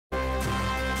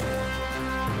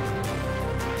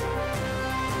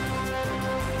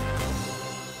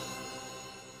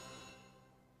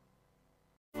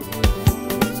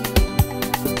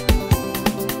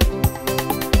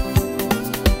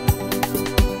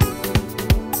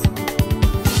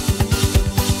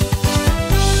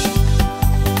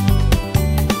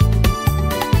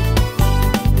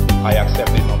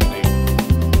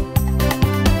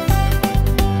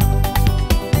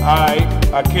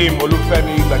Akeem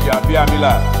Olufemi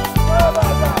Gbajabiamila.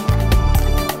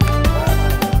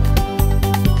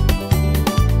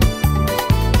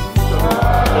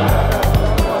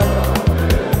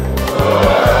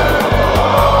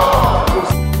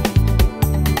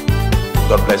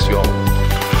 God bless you all.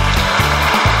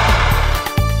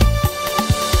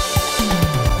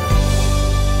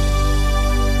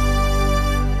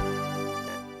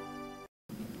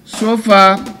 So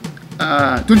far,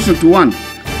 2021,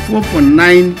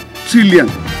 4.9 trillion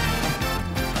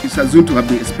is assumed to have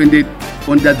been expended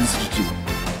under this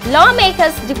regime.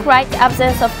 Lawmakers decried the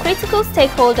absence of critical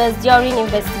stakeholders during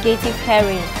investigative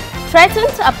hearing, threatened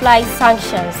to apply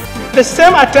sanctions. The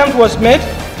same attempt was made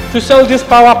to sell these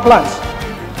power plants,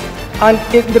 and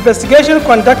the investigation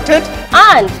conducted.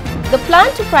 And the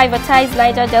plan to privatize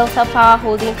Niger Delta Power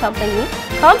Holding Company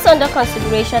comes under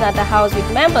consideration at the House,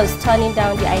 with members turning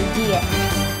down the idea.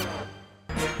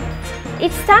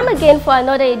 It's time again for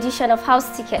another edition of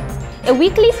House Tickets, a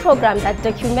weekly program that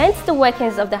documents the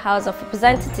workings of the House of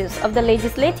Representatives of the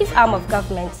legislative arm of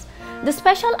government. The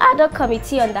special Ad-hoc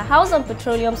Committee on the House on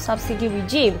Petroleum Subsidy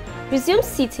regime resumed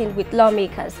sitting with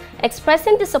lawmakers,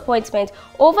 expressing disappointment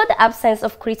over the absence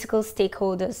of critical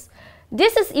stakeholders.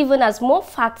 This is even as more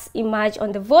facts emerge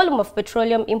on the volume of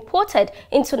petroleum imported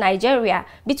into Nigeria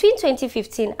between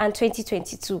 2015 and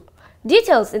 2022.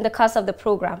 Details in the course of the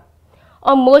program.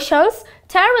 On motions,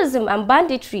 terrorism and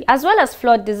banditry, as well as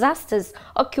flood disasters,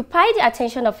 occupy the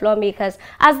attention of lawmakers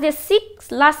as they seek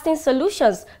lasting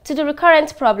solutions to the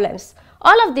recurrent problems.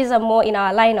 All of these and more in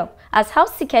our lineup as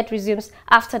House Ticket resumes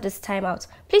after this timeout.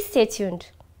 Please stay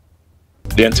tuned.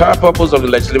 The entire purpose of the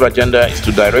legislative agenda is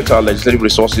to direct our legislative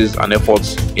resources and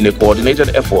efforts in a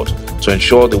coordinated effort to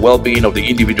ensure the well-being of the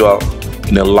individual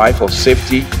in a life of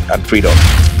safety and freedom.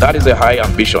 That is a high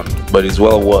ambition, but it's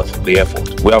well worth the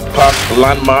effort. We have passed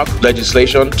landmark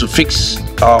legislation to fix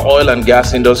our oil and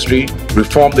gas industry,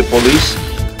 reform the police,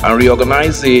 and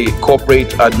reorganize the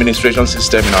corporate administration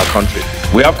system in our country.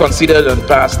 We have considered and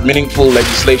passed meaningful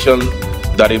legislation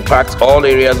that impacts all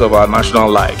areas of our national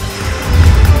life.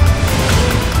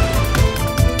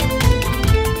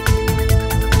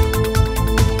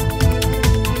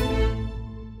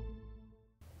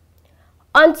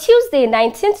 On Tuesday,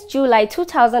 19th July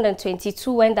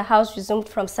 2022, when the House resumed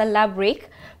from Salah break,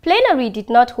 plenary did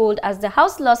not hold as the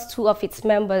House lost two of its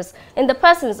members in the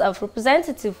persons of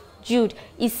Representative Jude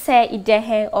Ise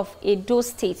Idehe of Edo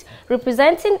State,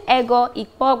 representing Ego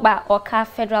Ikpogba Oka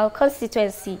Federal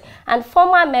Constituency, and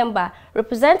former member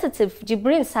Representative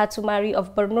Jibrin Satumari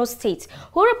of Borno State,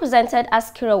 who represented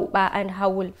Askira Uba and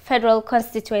Hawul Federal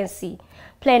Constituency.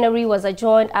 Plenary was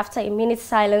adjourned after a minute's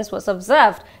silence was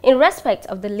observed in respect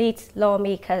of the late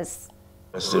lawmakers.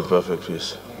 Rest in perfect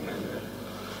peace.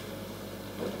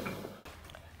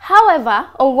 However,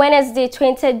 on Wednesday,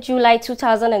 20th July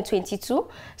 2022,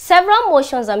 several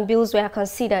motions and bills were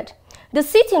considered. The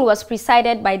sitting was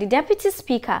presided by the Deputy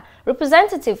Speaker,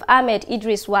 Representative Ahmed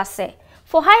Idris Wase.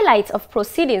 For highlights of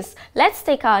proceedings, let's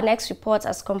take our next report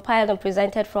as compiled and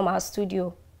presented from our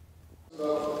studio.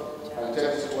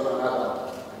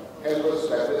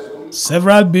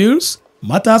 Several bills,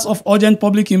 matters of urgent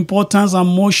public importance and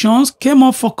motions came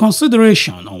up for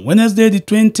consideration on Wednesday, the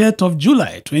 20th of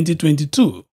July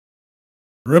 2022.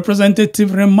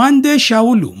 Representative Remande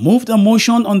Shaulu moved a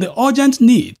motion on the urgent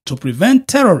need to prevent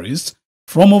terrorists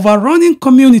from overrunning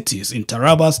communities in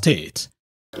Taraba State.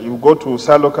 You go to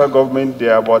Sa local government,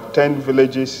 there are about 10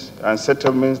 villages and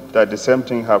settlements that the same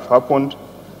thing have happened,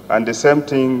 and the same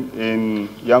thing in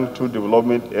Yangtu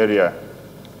development area.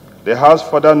 The House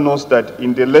further notes that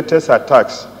in the latest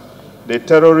attacks, the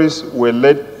terrorists were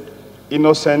led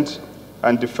innocent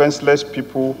and defenseless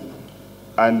people,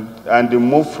 and they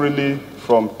moved freely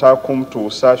from Takum to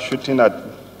Usa, shooting at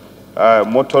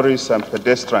motorists and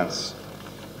pedestrians.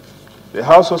 The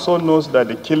House also notes that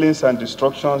the killings and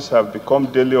destructions have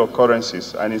become daily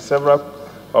occurrences, and in several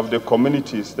of the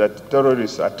communities that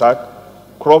terrorists attack,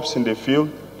 crops in the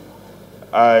field,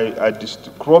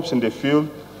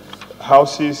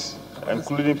 houses,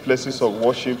 including places of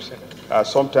worship, are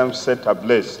sometimes set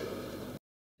ablaze.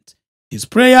 His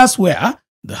prayers were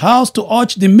the House to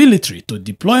urge the military to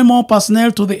deploy more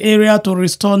personnel to the area to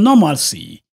restore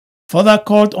normalcy. Further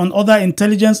called on other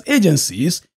intelligence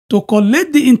agencies to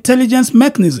collate the intelligence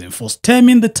mechanism for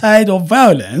stemming the tide of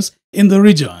violence in the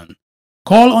region.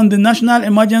 Call on the National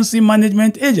Emergency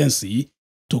Management Agency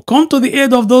to come to the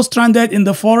aid of those stranded in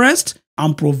the forest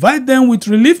and provide them with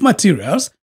relief materials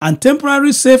and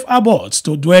temporary safe abodes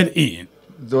to dwell in.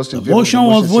 The motion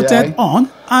was voted on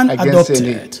and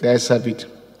adopted.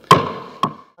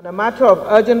 On a matter of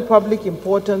urgent public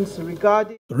importance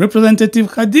regarding... Representative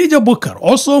Khadija Bukar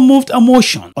also moved a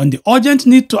motion on the urgent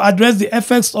need to address the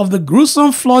effects of the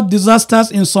gruesome flood disasters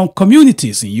in some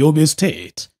communities in Yobe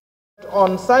State.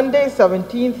 On Sunday,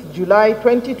 17th July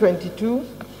 2022,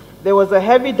 there was a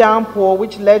heavy downpour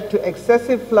which led to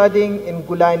excessive flooding in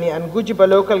Gulani and Gujiba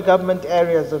local government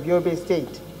areas of Yobe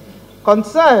State.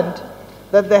 Concerned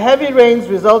that the heavy rains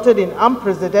resulted in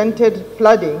unprecedented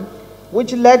flooding,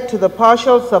 which led to the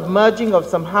partial submerging of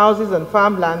some houses and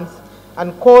farmlands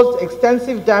and caused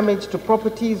extensive damage to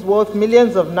properties worth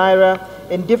millions of naira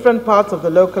in different parts of the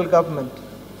local government.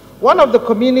 One of the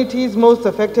communities most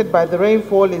affected by the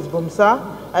rainfall is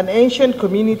Bumsa, an ancient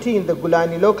community in the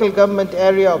Gulani local government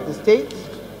area of the state,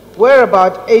 where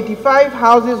about 85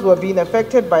 houses were being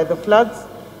affected by the floods.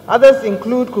 Others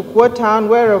include Kukwa town,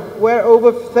 where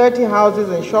over 30 houses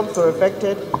and shops were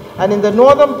affected, and in the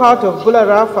northern part of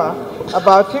Bularafa,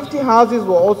 about 50 houses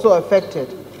were also affected.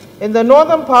 In the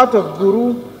northern part of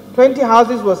Guru, 20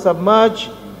 houses were submerged.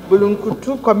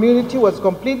 Bulunkutu community was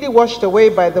completely washed away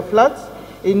by the floods.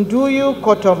 In Duyu,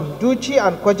 Kotom, Duchi,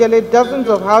 and Kojale, dozens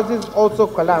of houses also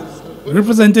collapsed.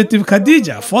 Representative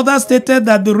Khadija further stated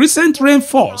that the recent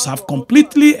rainfalls have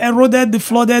completely eroded the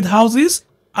flooded houses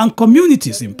and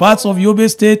communities in parts of Yobe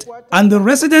State, and the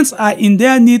residents are in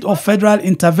their need of federal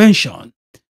intervention.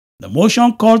 The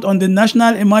motion called on the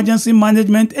National Emergency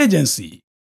Management Agency,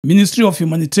 Ministry of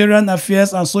Humanitarian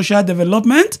Affairs and Social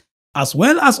Development, as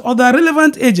well as other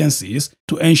relevant agencies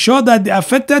to ensure that the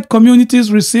affected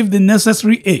communities receive the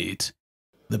necessary aid.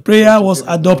 The prayer was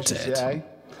adopted.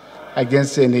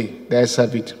 Against any, there is a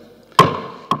bit.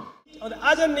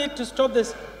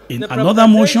 In another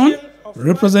motion,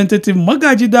 Representative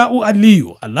Magajida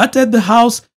Aliyu alerted the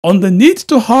House on the need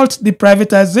to halt the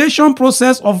privatization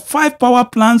process of 5 power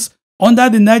plants under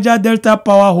the Niger Delta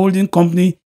Power Holding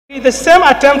Company. The same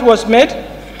attempt was made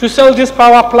to sell these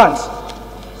power plants,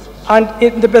 and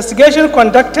in the investigation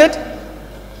conducted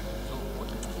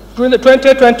during the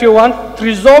 2021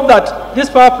 resolved that these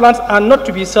power plants are not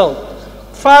to be sold.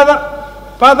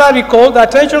 Further recall the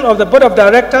attention of the Board of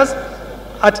Directors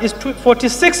at its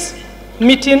 46th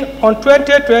meeting on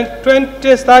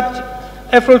 23rd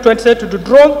April 2020 to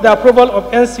withdraw the approval of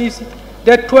NCC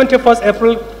date 21st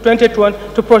April 2021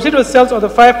 to proceed with sales of the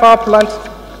 5 power plants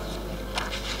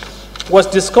was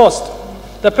discussed.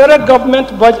 The federal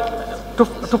government budget, to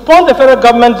fund the federal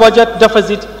government budget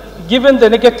deficit, given the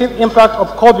negative impact of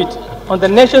COVID on the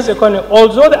nation's economy,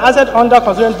 although the assets under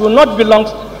consideration do not belong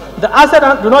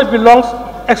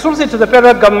exclusively to the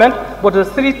federal government, but to the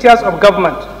 3 tiers of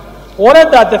government.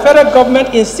 Ordered that the federal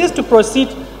government insists to proceed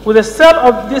with the sale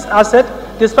of this asset,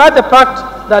 despite the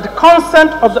fact that the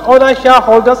consent of the other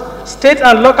shareholders, state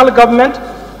and local government,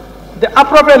 the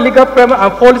appropriate legal framework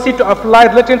and policy to apply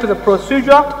relating to the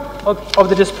procedure of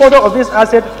the disposal of this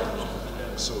asset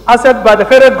by the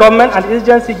federal government and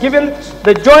agency, given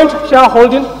the joint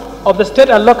shareholding of the state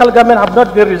and local government, have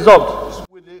not been resolved.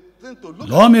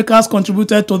 Lawmakers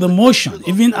contributed to the motion,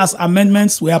 even as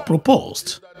amendments were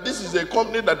proposed. This is a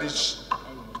company that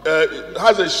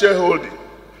has a shareholding.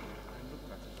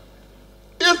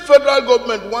 If federal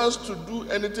government wants to do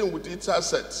anything with its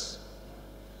assets,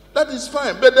 that is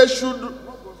fine, but they should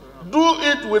do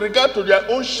it with regard to their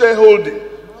own shareholding.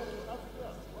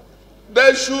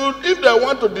 They should, if they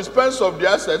want to dispense of the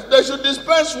assets, they should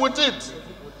dispense with it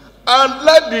and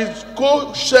let the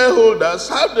co-shareholders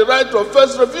have the right of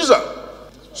first refusal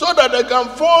so that they can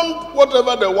fund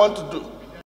whatever they want to do.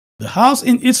 The House,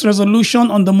 in its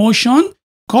resolution on the motion,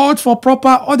 called for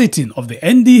proper auditing of the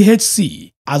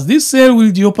NDHC, as this sale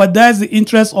will jeopardize the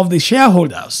interests of the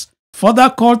shareholders.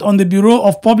 Further called on the Bureau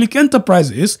of Public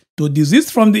Enterprises to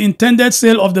desist from the intended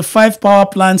sale of the 5 power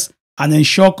plants and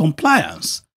ensure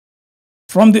compliance.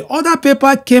 From the other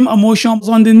paper came a motion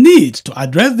on the need to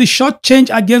address the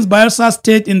shortchange against Bayelsa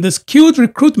State in the skilled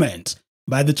recruitment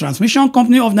by the Transmission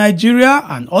Company of Nigeria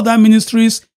and other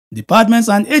ministries, departments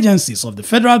and agencies of the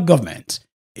federal government.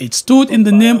 It stood in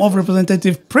the name of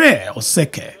Representative Prayer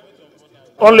Oseke.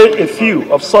 Only a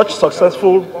few of such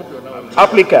successful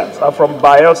applicants are from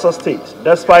Bayelsa State,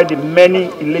 despite the many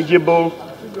eligible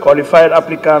qualified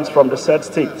applicants from the said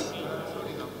state.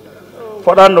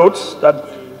 Further notes that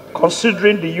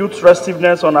considering the youth's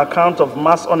restiveness on account of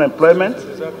mass unemployment,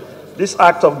 this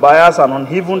act of bias and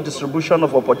uneven distribution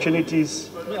of opportunities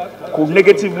could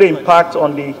negatively impact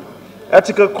on the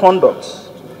ethical conduct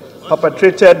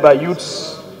perpetrated by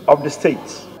youths of the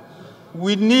state.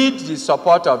 We need the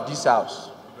support of this House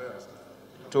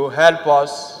to help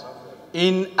us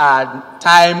in a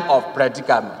time of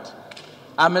predicament.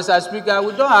 And Mr. Speaker,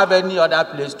 we don't have any other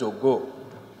place to go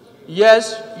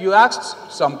Yes, you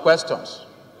asked some questions.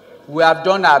 We have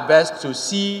done our best to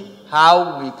see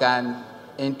how we can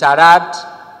interact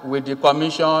with the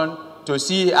Commission to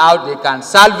see how they can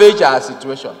salvage our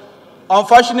situation.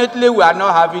 Unfortunately, we are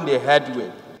not having a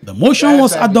headway. The motion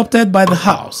was adopted by the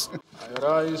House. I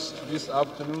rise this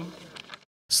afternoon.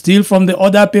 Still from the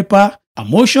other paper, a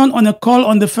motion on a call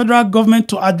on the federal government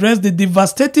to address the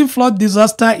devastating flood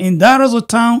disaster in Darazo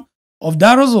town of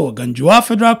Darazo, Ganjua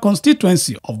Federal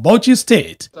Constituency of Bauchi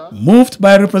State, moved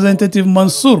by Representative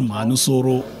Mansour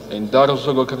Manusoro. In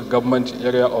Darazo local government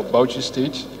area of Bauchi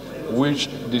State, which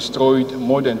destroyed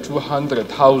more than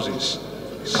 200 houses,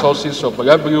 sources of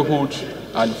livelihood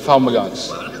and farmlands.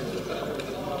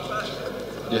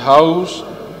 The House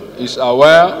is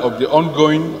aware of the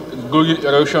ongoing gully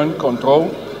erosion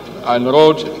control and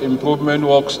road improvement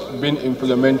works being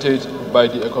implemented by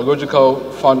the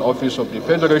Ecological Fund Office of the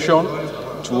Federation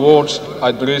towards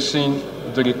addressing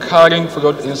the recurring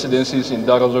flood incidences in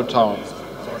Darazo town.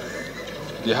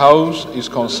 The House is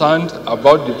concerned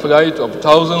about the plight of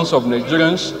thousands of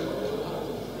Nigerians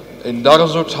in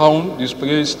Darazo town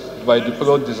displaced by the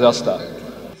flood disaster.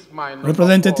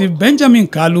 Representative Benjamin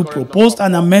Kalu proposed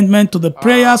an amendment to the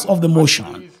prayers of the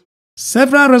motion.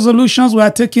 Several resolutions were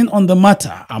taken on the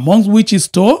matter, among which is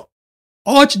to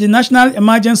urge the National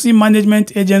Emergency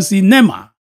Management Agency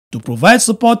 (NEMA) to provide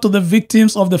support to the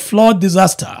victims of the flood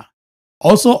disaster.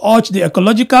 Also urge the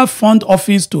Ecological Fund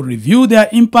Office to review their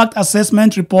impact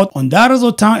assessment report on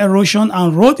Darazo town erosion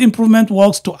and road improvement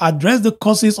works to address the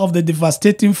causes of the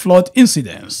devastating flood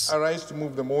incidents. I rise to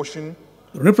move the motion.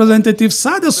 Representative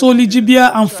Sada Soli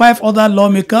Jibia and 5 other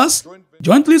lawmakers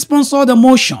jointly sponsored a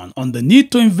motion on the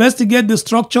need to investigate the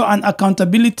structure and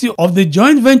accountability of the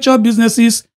joint venture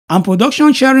businesses and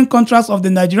production sharing contracts of the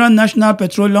Nigerian National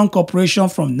Petroleum Corporation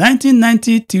from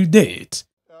 1990 till date.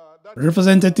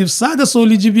 Representative Sada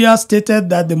Soli Jibia stated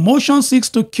that the motion seeks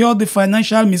to cure the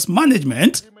financial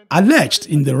mismanagement alleged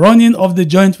in the running of the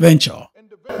joint venture.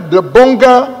 The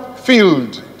Bonga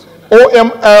Field,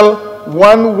 OML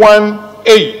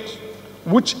 118,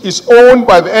 which is owned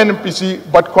by the NNPC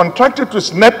but contracted to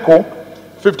Nat'l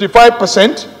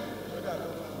 55%,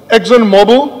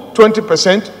 ExxonMobil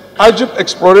 20%, Egypt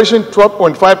Exploration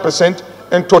 12.5%,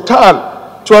 and Total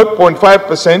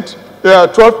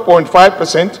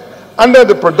 12.5%, under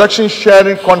the production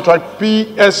sharing contract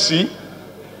PSC,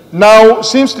 now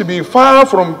seems to be far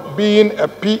from being a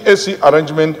PSC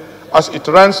arrangement as it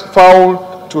runs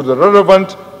foul to the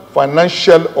relevant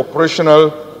financial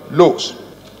operational laws.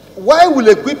 Why will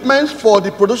equipment for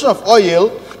the production of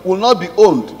oil will not be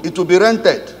owned? It will be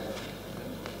rented.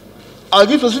 I'll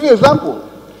give a specific example.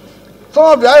 Some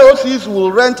of the IOCs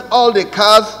will rent all the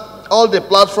cars, all the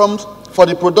platforms for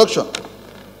the production.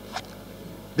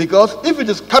 Because if it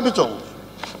is capital,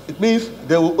 it means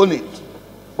they will own it.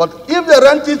 But if they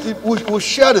rent it, we will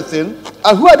share the thing.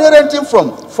 And who are they renting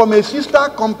from? From a sister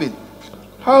company.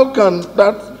 How can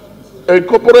that a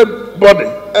corporate body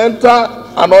enter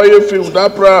an oil field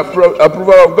without prior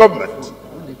approval of government?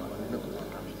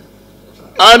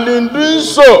 And in doing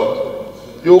so,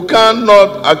 you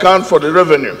cannot account for the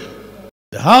revenue.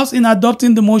 The House, in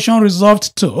adopting the motion,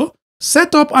 resolved to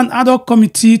set up an ad hoc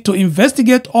committee to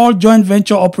investigate all joint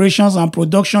venture operations and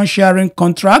production sharing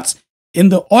contracts in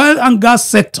the oil and gas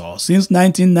sector since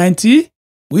 1990,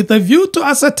 with a view to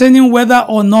ascertaining whether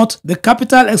or not the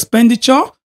capital expenditure,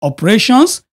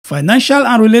 operations, financial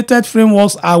and related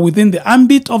frameworks are within the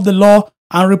ambit of the law,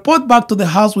 and report back to the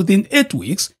House within 8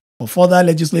 weeks for further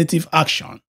legislative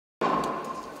action.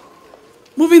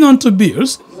 Moving on to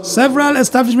bills, several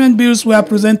establishment bills were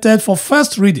presented for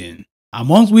first reading,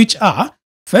 among which are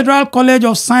Federal College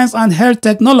of Science and Health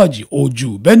Technology,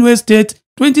 Oju, Benue State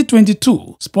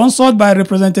 2022, sponsored by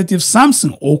Representative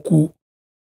Samson Oku.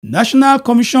 National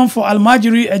Commission for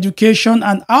Almajiri Education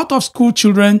and Out-of-School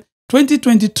Children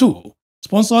 2022,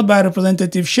 sponsored by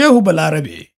Representative Shehu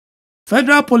Balarabe.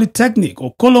 Federal Polytechnic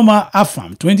Okoloma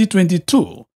Afam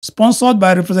 2022, sponsored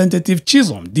by Representative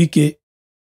Chisom Dike.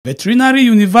 Veterinary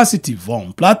University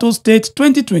Vom Plateau State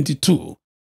 2022,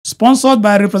 sponsored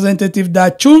by Representative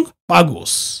Dachung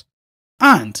Pagos.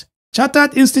 And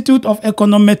Chartered Institute of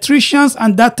Econometricians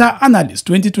and Data Analysts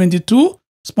 2022,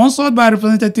 sponsored by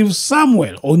Representative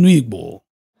Samuel Onuigbo.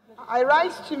 I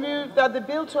rise to move that the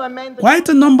bill to amend the... Quite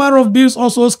a number of bills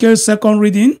also scaled second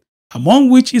reading, among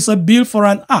which is a bill for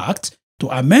an act to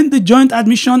amend the Joint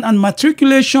Admission and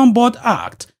Matriculation Board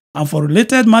Act and for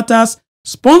related matters,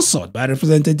 sponsored by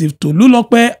Representative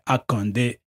Tolulope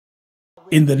Akonde.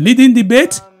 In the leading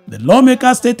debate, the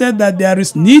lawmaker stated that there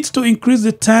is need to increase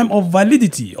the time of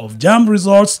validity of JAMB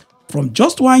results from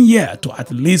just 1 year to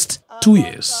at least 2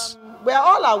 years. we're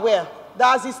all aware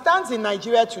that as it stands in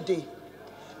Nigeria today,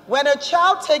 when a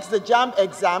child takes the JAMB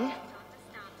exam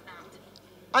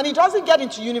and he doesn't get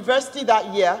into university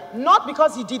that year, not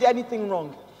because he did anything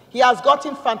wrong, he has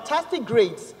gotten fantastic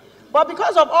grades, but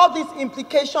because of all these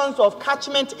implications of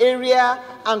catchment area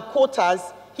and quotas,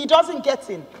 he doesn't get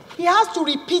in. He has to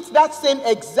repeat that same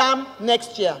exam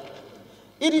next year.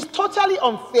 It is totally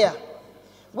unfair.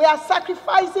 We are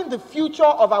sacrificing the future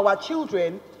of our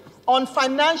children on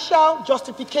financial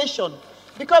justification,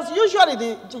 because usually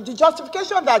the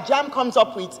justification that JAMB comes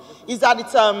up with is that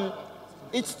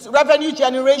it's revenue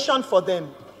generation for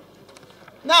them.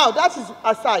 Now, that is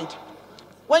aside.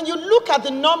 When you look at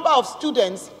the number of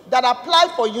students that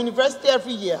apply for university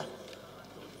every year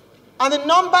and the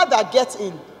number that get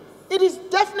in, it is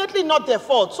definitely not their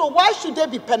fault. So why should they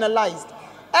be penalized?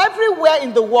 Everywhere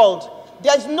in the world,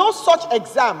 there is no such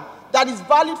exam that is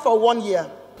valid for 1 year.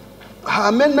 Her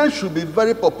amendment should be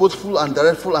very purposeful and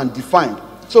directful and defined,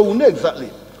 so we know exactly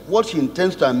what she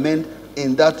intends to amend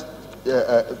in that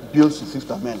bill she seeks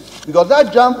to amend. Because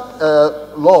that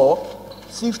JAMB law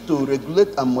seeks to regulate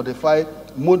and modify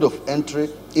mode of entry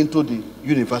into the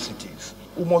universities.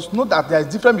 We must know that there is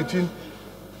a difference between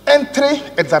entry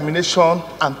examination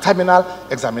and terminal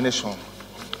examination.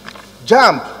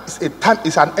 JAMB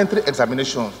is an entry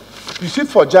examination. You sit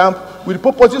for JAMB with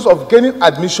the purposes of gaining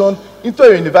admission into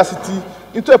a university,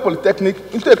 into a polytechnic,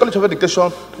 into a college of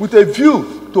education, with a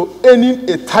view to earning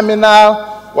a terminal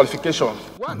qualification.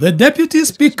 The Deputy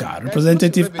Speaker,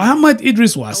 Representative Ahmed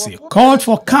Idris Wasi, called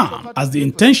for calm as the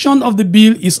intention of the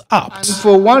bill is apt. And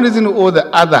for one reason or the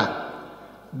other,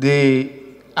 they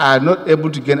are not able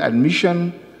to gain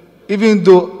admission, even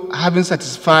though having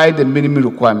satisfied the minimum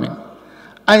requirement.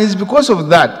 And it's because of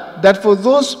that for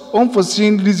those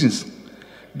unforeseen reasons,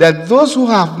 that those who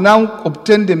have now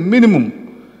obtained the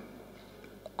minimum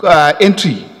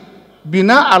entry be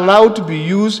now allowed to be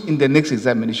used in the next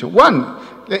examination.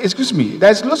 There is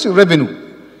loss of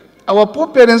revenue. Our poor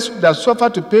parents that suffer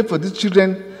to pay for these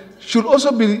children should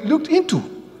also be looked into.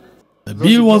 The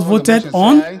bill was voted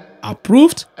on,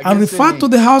 approved, and referred to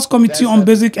the House Committee on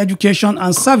Basic Education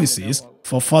and Services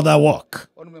for further work.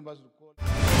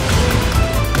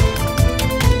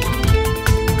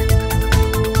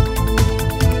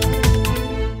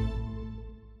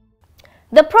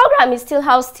 The program is still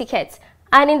House Ticket,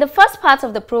 and in the first part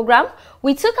of the program,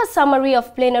 we took a summary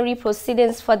of plenary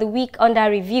proceedings for the week under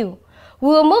review. We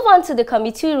will move on to the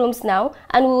committee rooms now,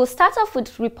 and we will start off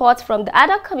with reports from the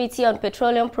Ad-hoc Committee on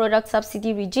Petroleum Product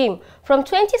Subsidy Regime from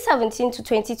 2017 to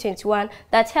 2021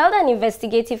 that held an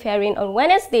investigative hearing on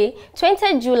Wednesday,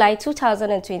 20 July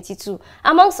 2022.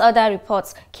 Amongst other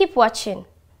reports, keep watching.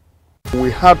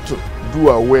 We had to do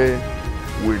away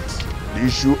with the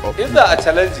issue of... If there are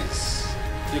challenges,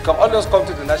 you can always come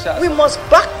to the National Assembly. We must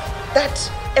back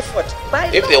that effort.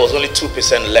 If there was only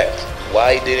 2% left,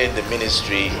 why didn't the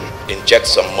ministry inject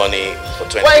some money for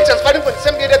 20? Why transferring for the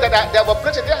same area that they were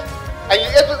operating there? And you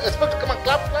expect to come and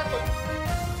clap for you?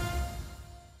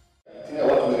 I think I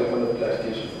want to make a point of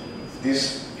clarification.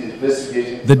 This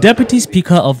investigation... The Deputy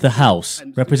Speaker of the House,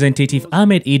 Representative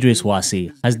Ahmed Idris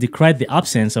Wasi, has decried the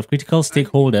absence of critical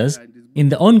stakeholders in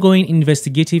the ongoing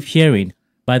investigative hearing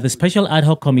by the Special Ad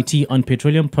hoc Committee on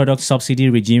Petroleum Product Subsidy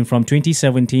Regime from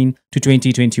 2017 to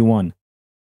 2021.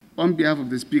 On behalf of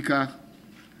the Speaker,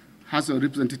 House of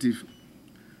Representatives,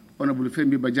 Honorable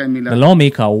Femi Bajamila. The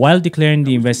lawmaker, while declaring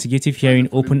the investigative hearing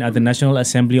open at the National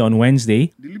Assembly on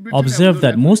Wednesday, observed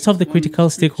that most of the critical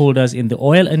stakeholders in the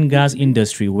oil and gas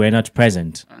industry were not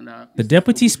present. The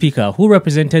Deputy Speaker, who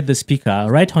represented the Speaker,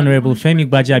 Right Honorable Femi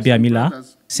Bajamila,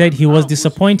 said he was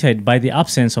disappointed by the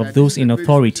absence of those in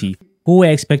authority who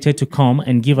were expected to come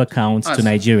and give accounts to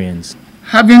Nigerians.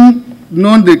 Having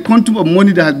known the quantum of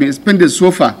money that has been expended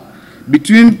so far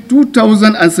between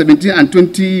 2017 and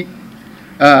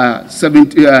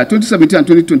 2017 and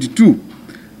 2022,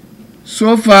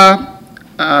 so far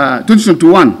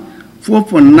 2021,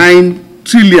 4.9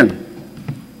 trillion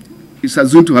is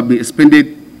assumed to have been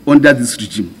expended under this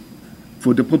regime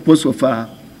for the purpose of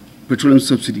petroleum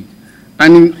subsidy.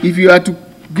 And if you are to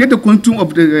get the quantum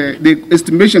of the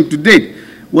estimation to date,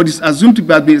 what is assumed to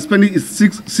have been expended is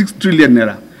 6 trillion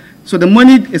naira. So the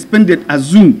money expended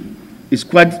assumed is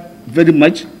quite very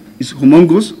much, is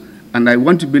humongous, and I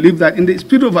want to believe that in the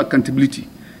spirit of accountability,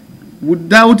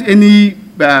 without any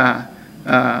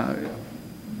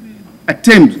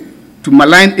attempt to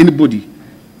malign anybody,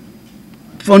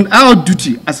 from our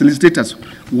duty as legislators,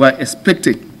 we are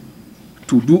expected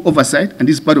to do oversight, and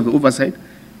this is part of the oversight,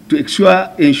 to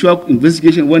ensure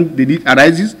investigation when the need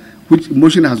arises, which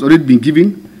motion has already been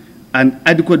given, and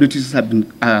adequate notices have been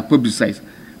publicized.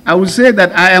 I would say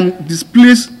that I am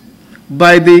displeased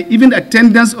by the even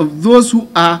attendance of those who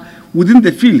are within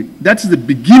the field. That is the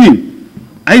beginning,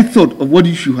 I thought, of what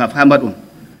you should have hammered on.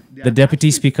 The Deputy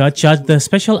Speaker charged the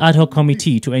Special Ad hoc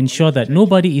Committee to ensure that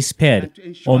nobody is spared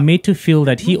or made to feel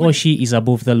that he or she is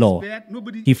above the law.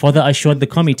 He further assured the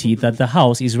committee that the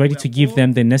House is ready to give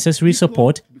them the necessary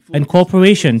support and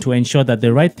cooperation to ensure that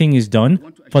the right thing is done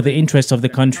for the interests of the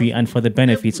country and for the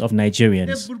benefits of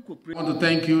Nigerians. I want to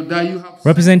thank you that you have...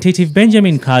 Representative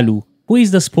Benjamin Kalu, who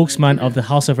is the spokesman of the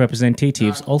House of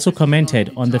Representatives, also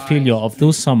commented on the failure of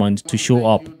those summoned to show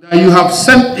up. You have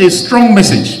sent a strong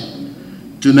message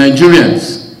to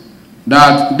Nigerians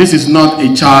that this is not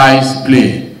a child's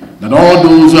play, that all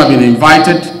those who have been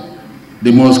invited,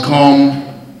 they must come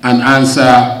and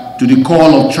answer to the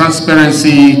call of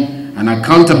transparency and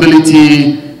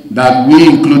accountability that we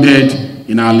included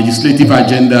in our legislative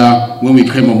agenda when we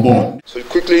came on board. So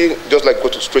quickly, just like go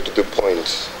straight to the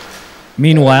point.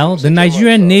 Meanwhile, the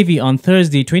Nigerian Navy on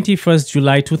Thursday, 21st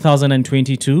July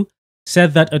 2022,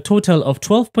 said that a total of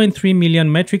 12.3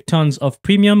 million metric tons of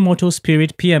premium motor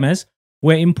spirit PMS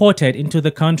were imported into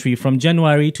the country from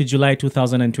January to July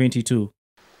 2022.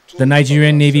 The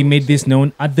Nigerian Navy made this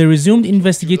known at the resumed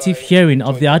investigative hearing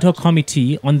of the Ad-hoc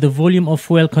Committee on the volume of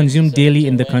fuel consumed daily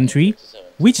in the country,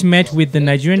 which met with the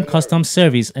Nigerian Customs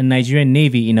Service and Nigerian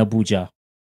Navy in Abuja.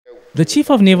 The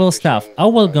Chief of Naval Staff,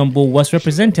 Awal Gambo, was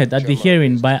represented at the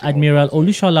hearing by Admiral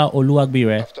Olushola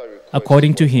Oluwagbire.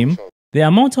 According to him, the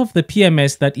amount of the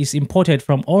PMS that is imported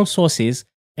from all sources,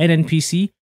 NNPC,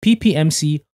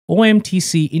 PPMC,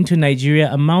 OMTC into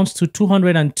Nigeria amounts to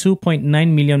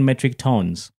 202.9 million metric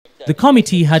tons. The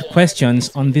committee had questions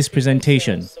on this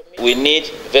presentation. We need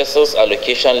vessels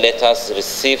allocation letters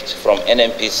received from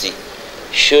NNPC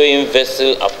showing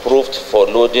vessel approved for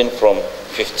loading from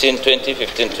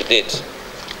 2015 to date.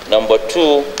 Number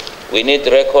 2, we need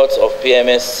records of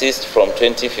PMS seized from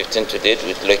 2015 to date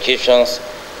with locations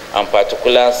and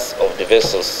particulars of the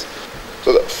vessels.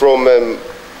 So from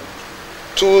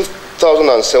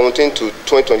 2017 to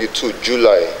 2022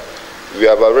 July, we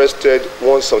have arrested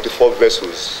 174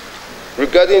 vessels.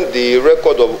 Regarding the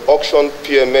record of auction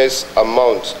PMS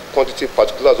amount, quantity,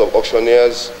 particulars of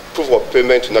auctioneers, proof of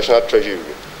payment to National Treasury,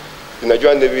 the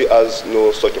Nigerian Navy has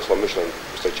no such information,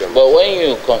 Mr. Chairman. But when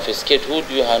you confiscate, who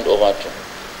do you hand over to?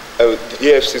 The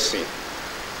EFCC.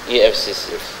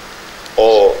 EFCC? Yes.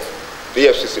 Or the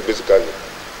EFCC basically,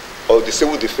 or the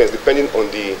civil defense, depending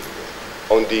on the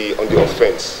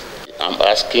offense. I'm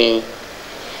asking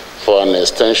for an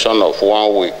extension of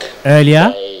 1 week.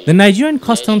 Earlier, the Nigerian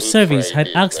Customs Service had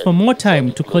asked for more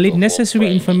time to collect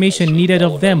necessary information needed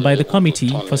of them by the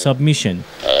committee for submission.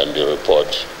 And the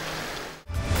report.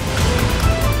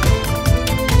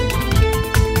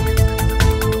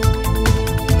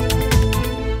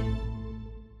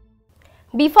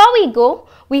 Before we go,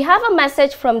 we have a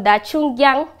message from Dachung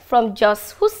Yang from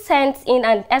Jos, who sent in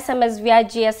an SMS via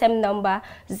GSM number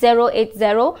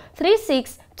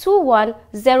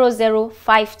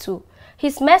 08036210052.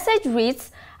 His message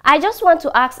reads, I just want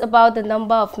to ask about the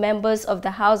number of members of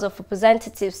the House of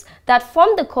Representatives that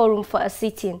form the quorum for a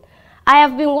sitting. I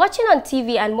have been watching on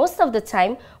TV and most of the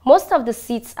time, most of the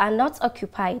seats are not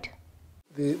occupied.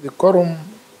 The quorum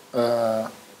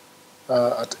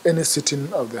at any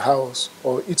sitting of the House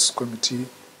or its committee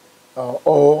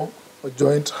or a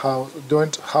joint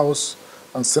House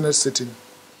and Senate sitting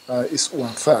is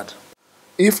 1/3.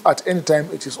 If at any time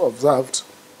it is observed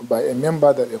by a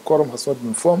member that a quorum has not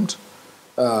been formed,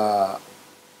 the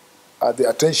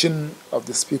attention of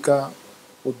the Speaker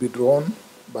would be drawn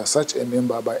by such a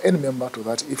member, by any member to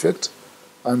that effect,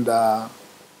 and a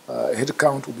head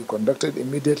count will be conducted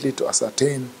immediately to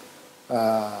ascertain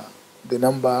the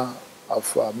number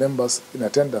of members in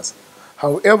attendance.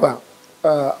 However,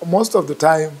 most of the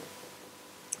time,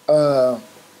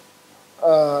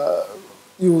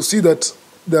 you will see that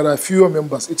there are fewer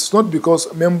members. It's not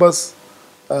because members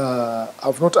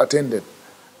have not attended.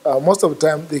 Most of the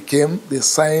time, they came, they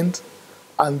signed,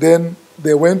 and then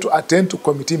they went to attend to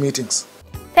committee meetings.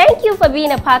 Thank you for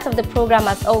being a part of the program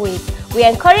as always. We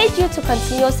encourage you to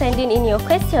continue sending in your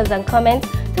questions and comments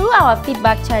through our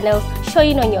feedback channels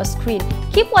showing on your screen.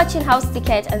 Keep watching House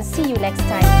Ticket and see you next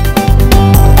time.